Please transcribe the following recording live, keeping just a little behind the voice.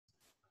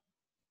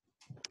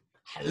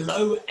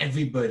Hello,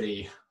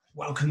 everybody.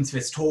 Welcome to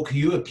this talk,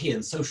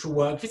 European Social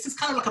Work. This is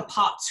kind of like a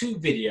part 2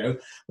 video.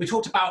 We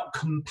talked about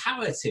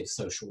comparative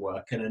social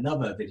work in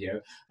another video.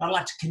 I'd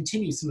like to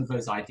continue some of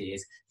those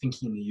ideas,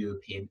 thinking in the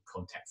European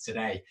context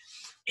today.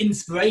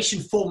 Inspiration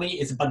for me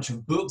is a bunch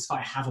of books that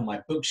I have on my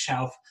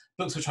bookshelf,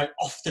 books which I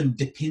often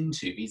dip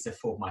into. These are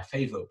 4 of my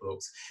favorite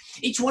books.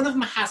 Each one of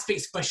them has the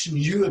expression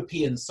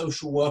European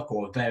social work,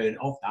 or a variant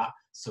of that,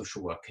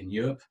 social work in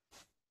Europe.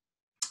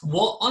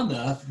 What on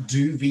earth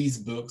do these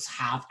books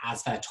have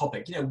as their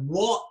topic? You know,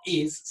 what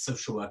is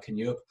social work in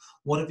Europe?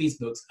 What are these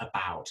books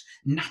about?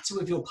 Natter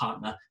with your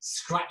partner,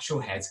 scratch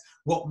your heads.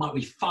 What might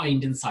we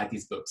find inside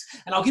these books?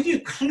 And I'll give you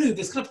a clue.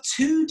 There's kind of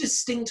two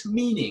distinct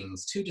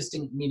meanings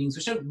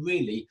which don't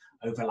really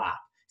overlap.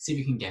 See if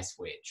you can guess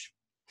which.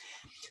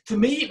 For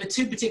me, the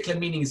two particular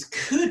meanings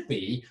could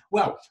be,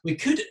 well, we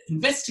could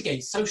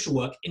investigate social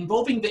work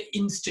involving the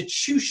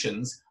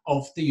institutions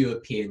of the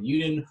European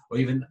Union or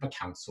even the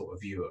Council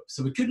of Europe.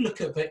 So we could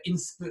look at the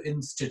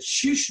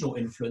institutional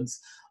influence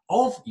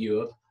of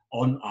Europe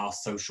on our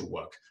social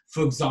work.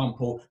 For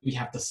example, we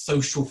have the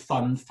social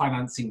fund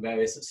financing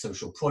various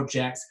social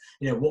projects.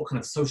 You know, what kind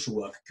of social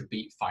work could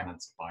be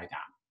financed by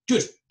that?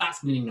 Good,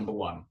 that's meaning number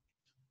one.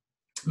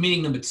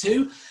 Meaning number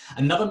two,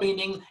 another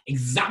meaning,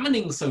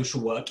 examining social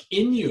work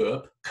in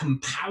Europe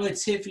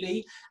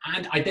comparatively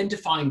and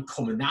identifying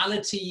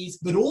commonalities,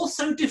 but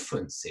also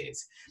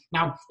differences.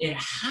 Now, it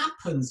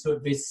happens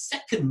that this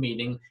second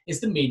meaning is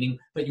the meaning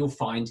that you'll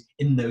find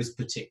in those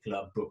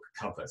particular book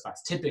covers.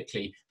 That's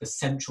typically the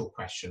central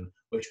question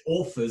which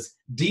authors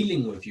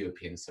dealing with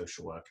European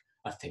social work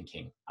are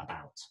thinking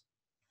about.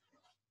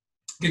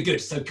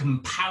 Good. So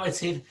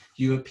comparative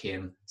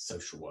European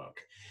social work,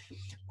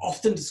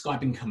 often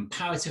describing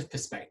comparative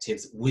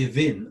perspectives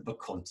within the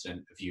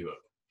continent of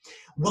Europe.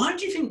 Why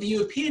do you think the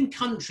European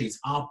countries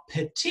are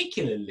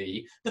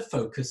particularly the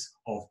focus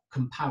of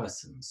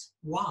comparisons?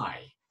 Why?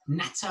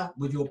 Natter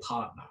with your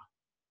partner.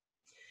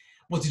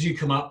 What did you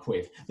come up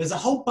with? There's a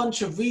whole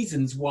bunch of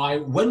reasons why,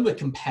 when we're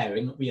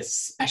comparing, we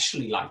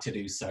especially like to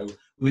do so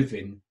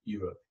within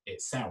Europe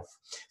itself.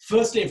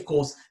 Firstly, of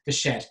course, the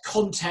shared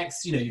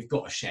context. You know, you've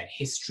got a shared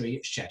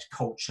history, shared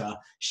culture,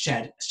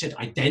 shared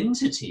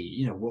identity.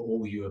 You know, we're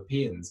all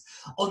Europeans.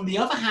 On the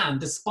other hand,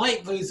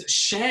 despite those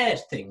shared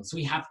things,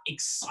 we have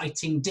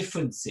exciting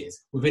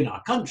differences within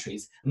our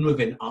countries and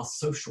within our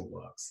social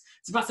works.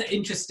 So that's an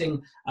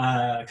interesting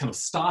kind of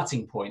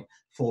starting point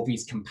for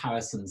these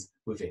comparisons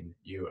within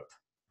Europe.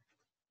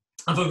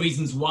 Other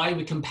reasons why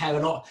we compare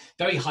a lot: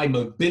 very high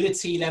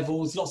mobility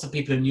levels. Lots of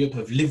people in Europe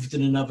have lived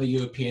in another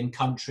European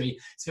country.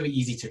 It's very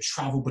easy to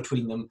travel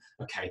between them.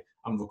 Okay,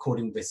 I'm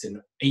recording this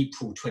in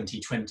April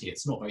 2020.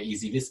 It's not very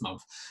easy this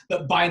month,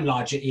 but by and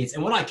large it is.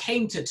 And when I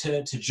came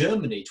to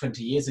Germany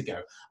 20 years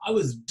ago, I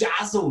was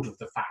dazzled with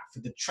the fact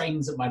that the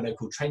trains at my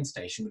local train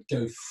station would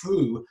go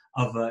through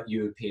other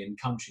European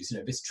countries. You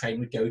know, this train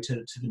would go to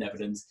the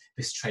Netherlands.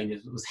 This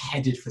train was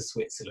headed for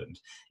Switzerland.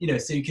 You know,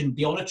 so you can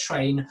be on a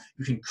train,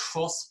 you can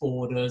cross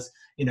borders,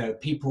 you know,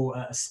 people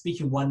are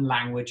speaking one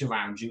language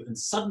around you, and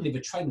suddenly the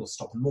train will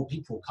stop and more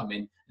people will come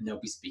in and they'll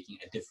be speaking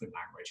a different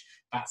language.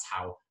 That's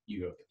how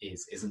Europe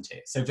is, isn't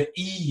it? So the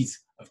ease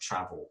of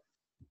travel.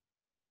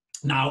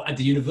 Now, at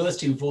the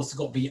university, we've also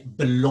got the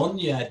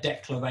Bologna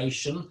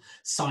Declaration,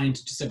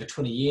 signed just over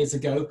 20 years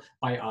ago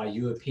by our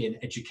European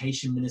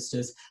education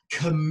ministers,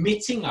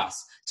 committing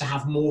us to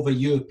have more of a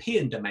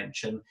European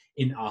dimension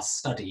in our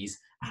studies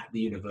at the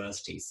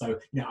university. So,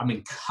 you know, I'm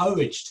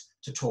encouraged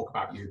to talk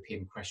about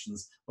European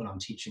questions when I'm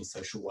teaching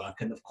social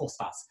work. And of course,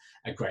 that's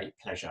a great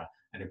pleasure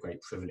and a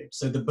great privilege.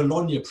 So the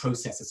Bologna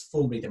process is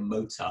formally the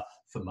motor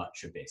for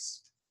much of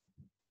this.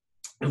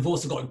 We've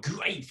also got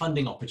great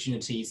funding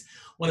opportunities.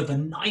 One of the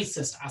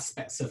nicest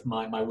aspects of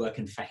my work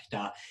in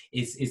Fechter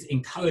is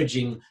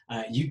encouraging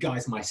you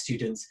guys, my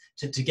students,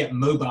 to get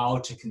mobile,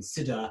 to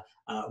consider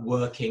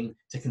working,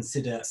 to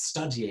consider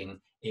studying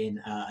in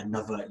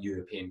another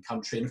European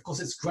country. And of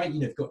course, it's great,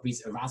 you know, you've got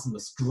these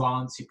Erasmus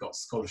grants, you've got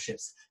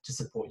scholarships to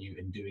support you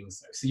in doing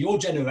so. So your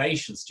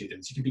generation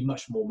students, you can be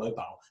much more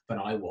mobile than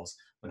I was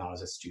when I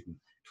was a student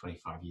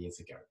 25 years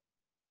ago.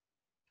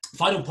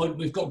 Final point,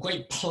 we've got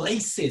great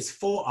places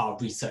for our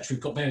research.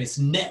 We've got various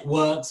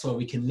networks where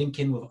we can link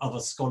in with other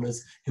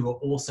scholars who are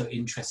also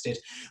interested.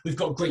 We've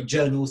got great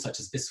journals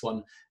such as this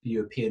one, the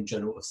European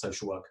Journal of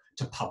Social Work,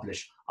 to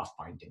publish our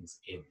findings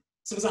in.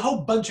 So there's a whole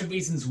bunch of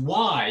reasons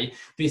why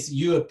this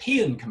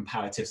European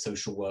comparative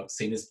social work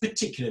scene is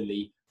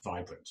particularly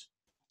vibrant.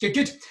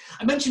 Good.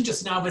 I mentioned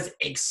just now there's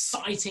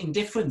exciting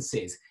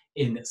differences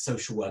in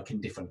social work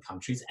in different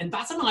countries, and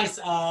that's a nice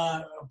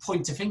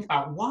point to think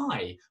about.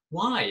 Why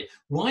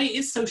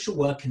is social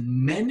work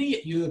in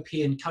many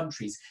European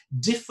countries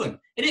different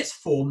in its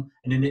form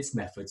and in its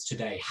methods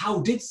today? How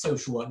did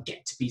social work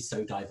get to be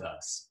so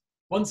diverse?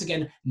 Once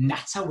again,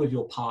 natter with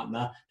your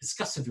partner,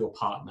 discuss with your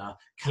partner,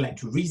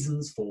 collect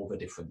reasons for the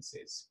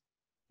differences.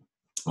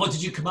 What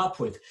did you come up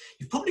with?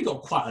 You've probably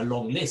got quite a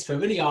long list. There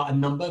really are a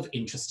number of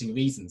interesting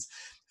reasons.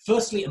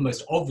 Firstly, and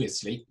most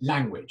obviously,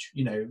 language.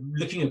 You know,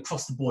 looking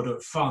across the border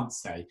at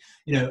France, say,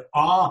 you know,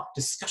 our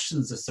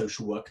discussions of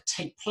social work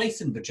take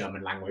place in the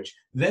German language.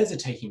 Theirs are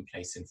taking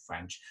place in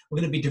French. We're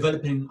going to be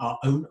developing our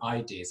own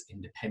ideas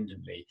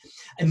independently.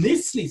 And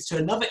this leads to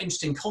another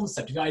interesting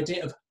concept, the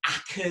idea of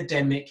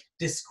academic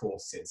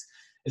discourses.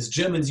 As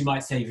Germans, you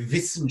might say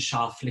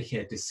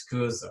wissenschaftliche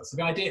Diskurse. So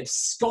the idea of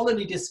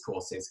scholarly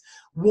discourses.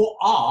 What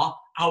are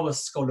our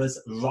scholars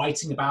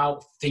writing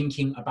about,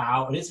 thinking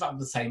about? And it's about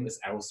the same as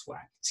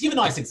elsewhere. To give a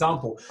nice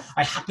example,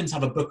 I happen to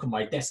have a book on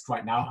my desk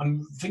right now.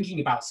 I'm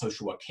thinking about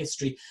social work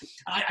history.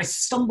 I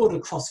stumbled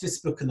across this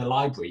book in the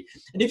library.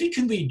 And if you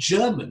can read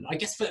German, I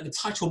guess the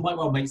title might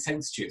well make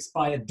sense to you. It's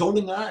by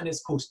Dollinger and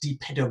it's called Die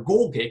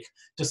Pädagogik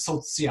der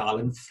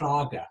sozialen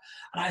Frage.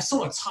 And I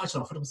saw a title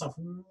and I thought to myself,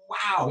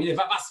 wow, you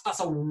know, that's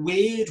a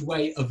weird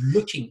way of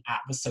looking at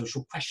the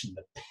social question,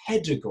 the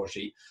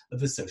pedagogy of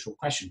the social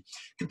question.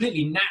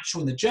 Completely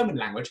natural in the German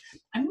language.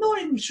 I'm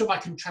not even sure if I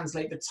can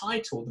translate the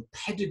title, the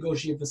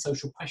pedagogy of the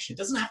social question. It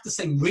doesn't have the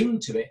same ring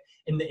to it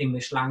in the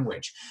English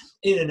language.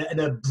 And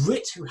a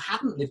Brit who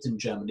hadn't lived in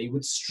Germany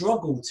would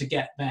struggle to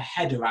get their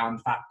head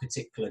around that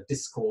particular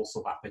discourse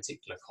or that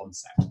particular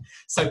concept.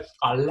 So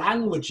our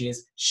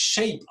languages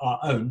shape our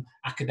own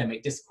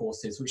academic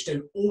discourses, which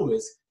don't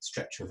always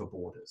stretch over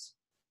borders.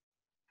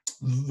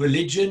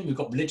 Religion, we've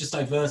got religious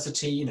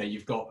diversity, you know,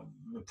 you've got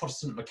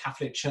Protestant and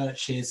Catholic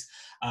churches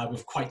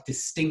with quite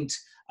distinct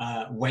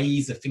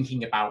ways of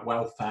thinking about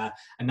welfare,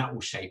 and that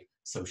will shape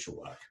social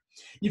work.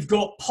 You've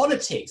got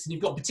politics, and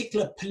you've got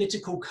particular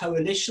political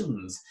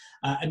coalitions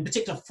and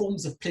particular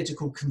forms of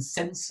political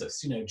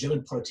consensus. You know,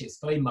 German politics,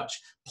 very much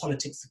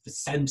politics of the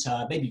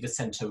centre, maybe the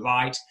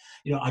centre-right.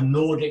 You know, our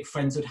Nordic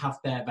friends would have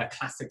their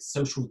classic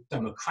social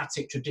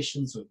democratic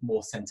traditions with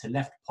more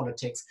centre-left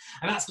politics,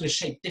 and that's going to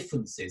shape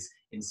differences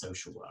in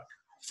social work.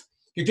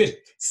 Good.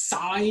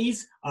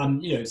 Size,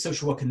 you know,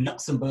 social work in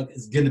Luxembourg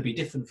is going to be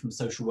different from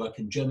social work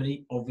in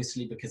Germany,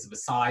 obviously because of the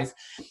size.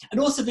 And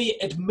also the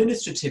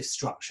administrative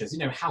structures, you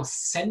know, how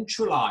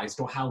centralized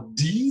or how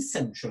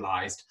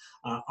decentralized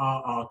are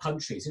our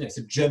countries. You know,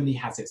 so Germany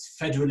has its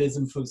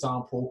federalism, for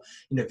example,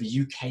 you know,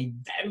 the UK,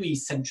 very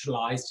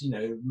centralized, you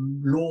know,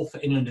 law for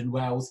England and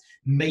Wales,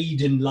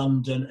 made in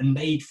London and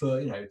made for,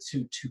 you know,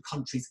 two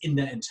countries in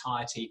their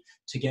entirety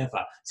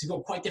together. So you've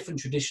got quite different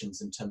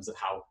traditions in terms of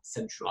how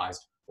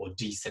centralized or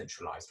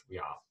decentralized we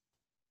are.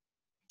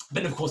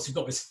 Then, of course, we've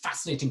got this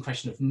fascinating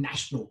question of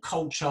national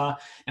culture,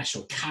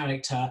 national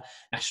character,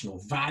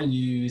 national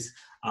values.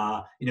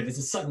 You know, there's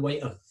a certain way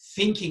of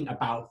thinking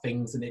about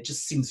things, and it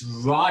just seems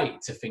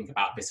right to think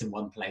about this in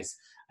one place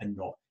and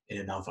not in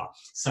another.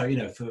 So, you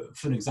know,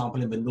 for an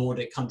example, in the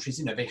Nordic countries,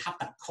 you know, they have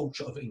that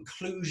culture of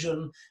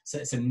inclusion. So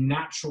it's a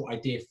natural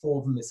idea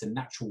for them. It's a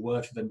natural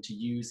word for them to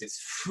use.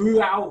 It's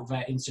throughout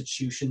their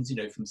institutions, you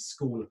know, from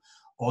school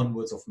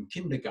onwards or from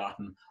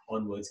kindergarten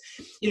onwards.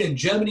 You know, in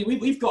Germany,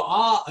 we've got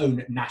our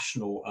own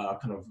national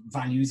kind of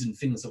values and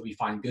things that we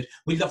find good.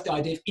 We love the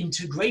idea of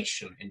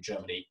integration in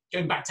Germany.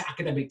 Going back to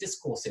academic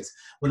discourses,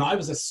 when I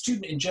was a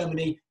student in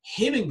Germany,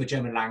 hearing the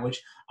German language,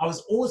 I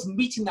was always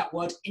meeting that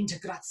word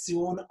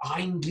Integration,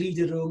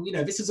 Eingliederung. You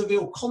know, this is a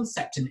real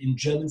concept in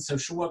German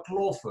social work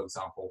law, for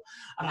example.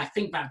 And I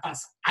think that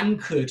that's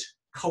anchored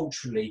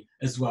culturally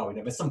as well. You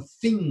know, there's some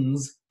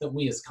things that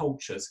we as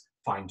cultures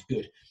find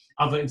good.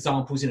 Other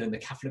examples, you know, in the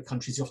Catholic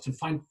countries, you often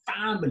find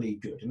family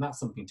good, and that's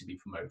something to be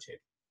promoted.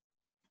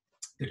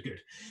 Good.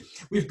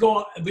 We've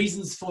got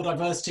reasons for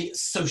diversity,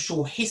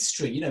 social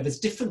history. You know, there's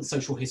different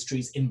social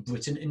histories in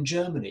Britain and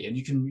Germany, and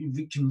you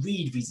can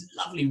read these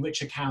lovely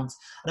rich accounts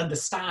and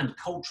understand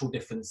cultural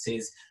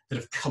differences that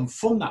have come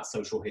from that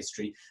social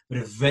history, but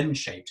have then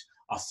shaped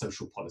our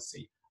social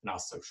policy and our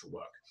social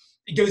work.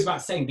 It goes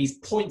without saying, these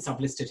points I've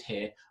listed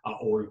here are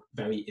all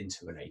very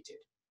interrelated.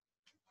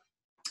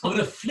 I'm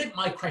going to flip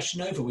my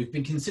question over. We've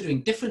been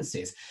considering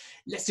differences.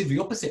 Let's do the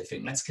opposite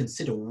thing. Let's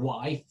consider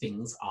why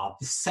things are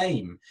the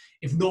same,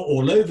 if not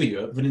all over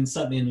Europe, then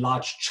certainly in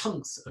large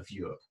chunks of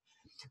Europe.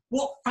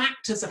 What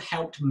factors have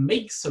helped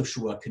make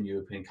social work in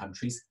European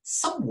countries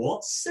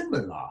somewhat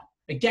similar?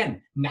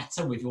 Again,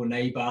 natter with your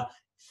neighbour,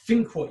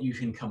 think what you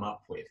can come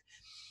up with.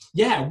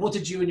 Yeah, what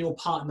did you and your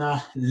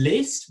partner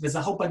list? There's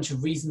a whole bunch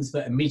of reasons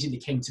that immediately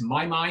came to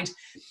my mind.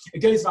 It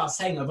goes without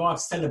saying, although I've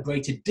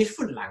celebrated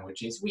different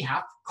languages, we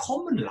have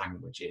common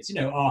languages. You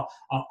know, our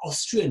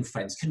Austrian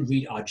friends can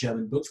read our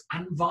German books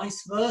and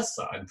vice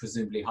versa, and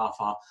presumably half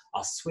our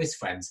Swiss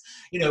friends.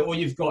 You know, or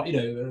you've got, you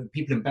know,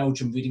 people in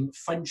Belgium reading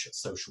French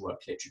social work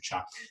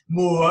literature.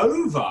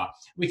 Moreover,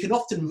 we can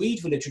often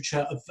read the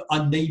literature of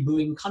our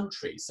neighbouring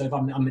countries. So if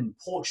I'm in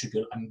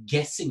Portugal, I'm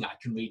guessing I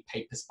can read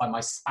papers by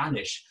my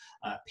Spanish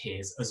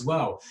peers as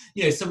well.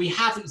 You know, so we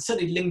have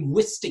certainly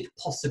linguistic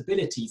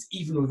possibilities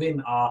even within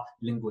our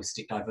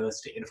linguistic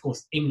diversity. And of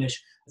course,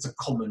 English is a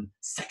common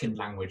second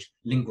language,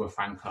 lingua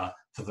franca,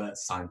 for the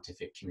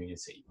scientific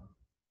community.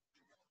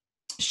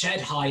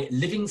 shared high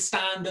living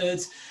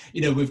standards.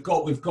 You know, we've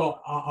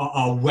got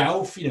our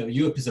wealth. You know,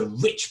 Europe is a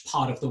rich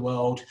part of the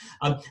world,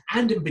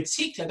 and in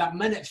particular that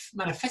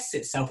manifests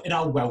itself in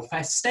our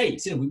welfare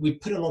states. You know, we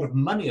put a lot of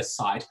money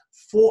aside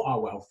for our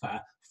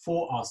welfare,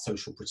 for our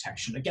social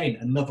protection. Again,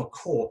 another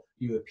core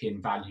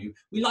European value.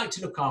 We like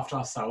to look after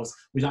ourselves.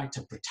 We like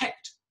to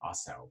protect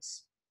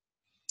ourselves.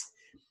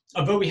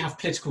 Although we have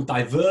political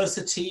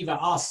diversity, there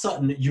are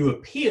certain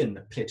European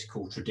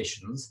political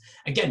traditions,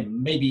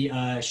 again, maybe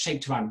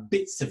shaped around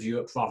bits of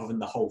Europe rather than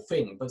the whole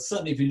thing. But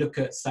certainly if you look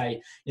at,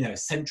 say, you know,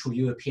 Central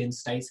European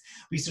states,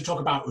 we used to talk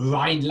about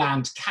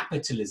Rhineland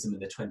capitalism in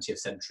the 20th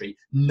century,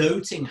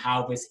 noting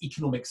how this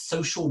economic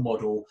social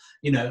model,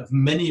 you know, of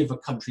many of the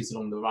countries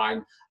along the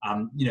Rhine,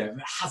 you know,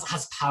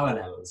 has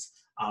parallels.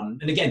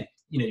 And again,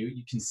 you know,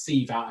 you can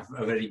see that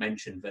I've already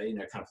mentioned the, you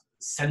know, kind of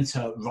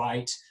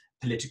centre-right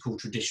political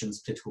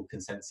traditions, political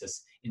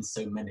consensus in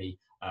so many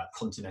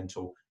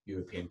continental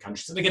European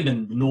countries. And again,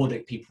 the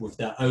Nordic people with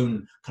their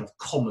own kind of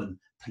common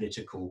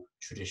political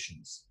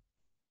traditions.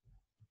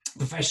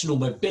 Professional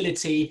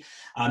mobility.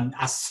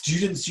 As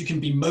students, you can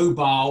be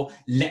mobile.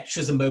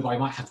 Lecturers are mobile. You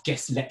might have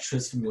guest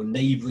lecturers from your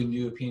neighbouring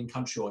European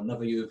country or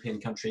another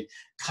European country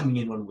coming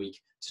in one week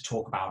to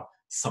talk about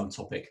some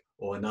topic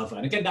or another.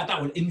 And again,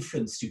 that will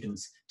influence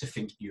students to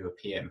think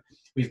European.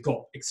 We've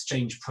got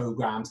exchange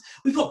programs.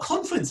 We've got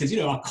conferences. You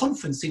know, our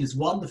conference scene is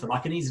wonderful. I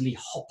can easily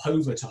hop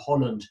over to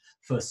Holland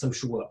for a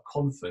social work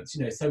conference.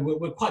 You know, so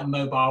we're quite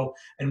mobile,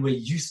 and we're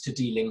used to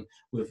dealing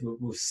with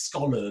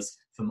scholars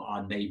from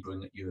our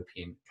neighbouring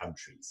European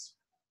countries.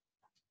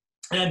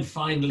 And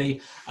finally,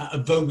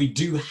 though we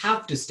do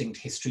have distinct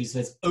histories,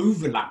 there's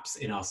overlaps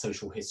in our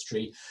social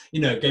history.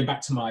 You know, going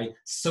back to my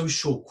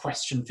social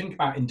question, think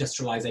about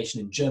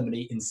industrialization in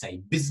Germany in,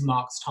 say,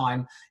 Bismarck's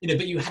time, you know,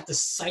 but you had the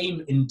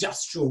same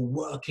industrial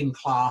working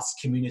class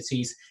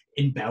communities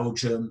in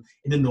Belgium,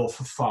 in the north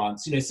of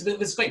France, you know, so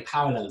there's great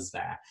parallels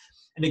there.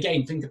 And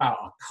again, think about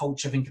our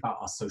culture, think about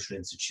our social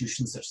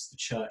institutions such as the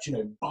church, you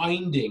know,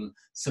 binding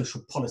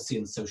social policy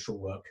and social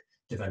work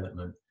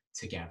development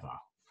together.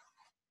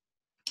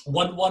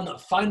 One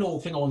final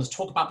thing I want to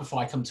talk about before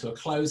I come to a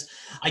close.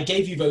 I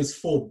gave you those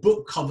 4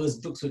 book covers,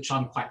 books which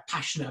I'm quite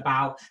passionate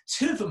about.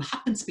 2 of them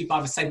happen to be by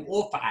the same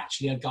author,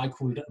 actually, a guy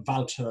called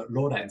Walter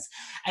Lorenz.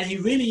 And he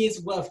really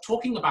is worth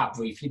talking about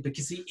briefly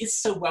because he is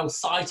so well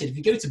cited. If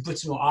you go to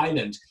Britain or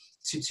Ireland,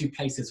 2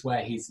 places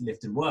where he's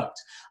lived and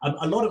worked,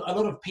 a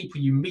lot of people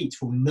you meet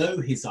will know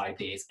his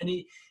ideas. And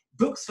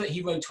books that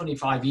he wrote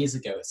 25 years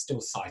ago are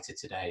still cited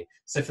today.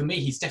 So for me,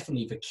 he's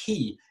definitely the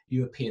key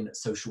European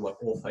social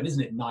work author. And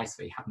isn't it nice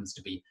that he happens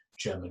to be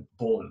German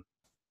born?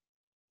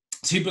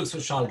 2 books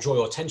which I'll draw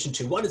your attention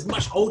to. One is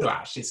much older,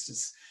 actually. It's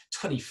just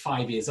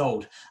 25 years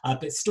old,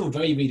 but still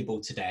very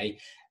readable today.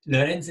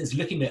 Lorenz is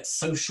looking at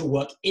social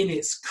work in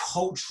its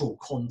cultural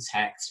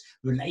context,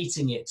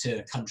 relating it to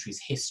a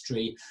country's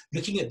history,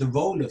 looking at the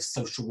role of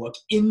social work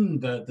in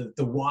the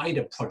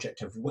wider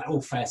project of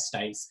welfare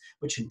states,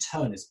 which in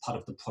turn is part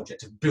of the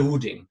project of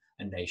building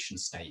a nation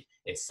state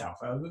itself.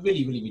 A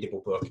really, really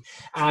readable book.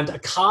 And a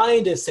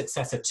kind of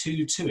successor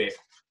to it,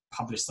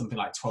 published something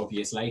like 12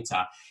 years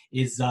later,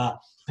 is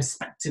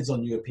Perspectives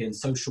on European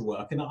Social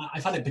Work. And I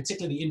find it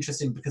particularly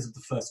interesting because of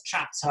the first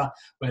chapter,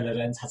 where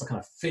Lorenz has a kind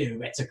of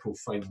theoretical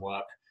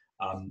framework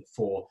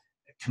for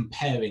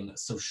comparing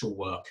social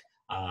work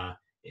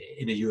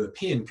in a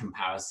European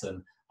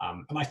comparison.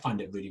 And I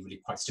find it really,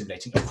 really quite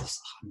stimulating. Of course,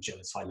 I'm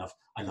German, so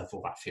I love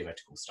all that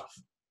theoretical stuff.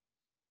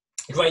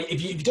 Great.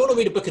 If you don't want to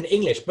read a book in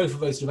English, both of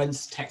those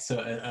Lorenz texts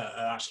are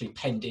actually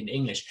penned in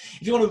English.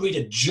 If you want to read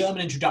a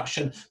German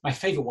introduction, my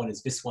favourite one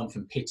is this one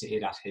from Peter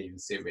Irdat here. You can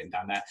see it written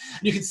down there.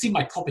 And you can see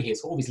my copy here.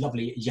 It's got all these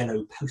lovely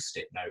yellow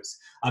post-it notes.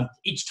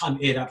 Each time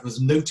Irdat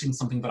was noting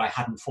something that I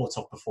hadn't thought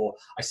of before,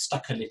 I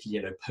stuck a little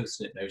yellow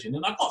post-it note in.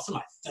 And I've got some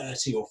like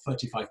 30 or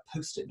 35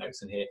 post-it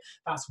notes in here.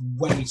 That's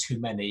way too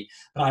many.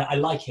 But I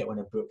like it when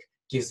a book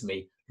gives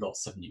me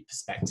lots of new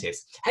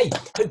perspectives. Hey,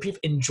 hope you've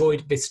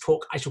enjoyed this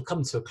talk. I shall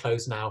come to a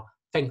close now.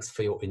 Thanks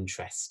for your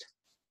interest.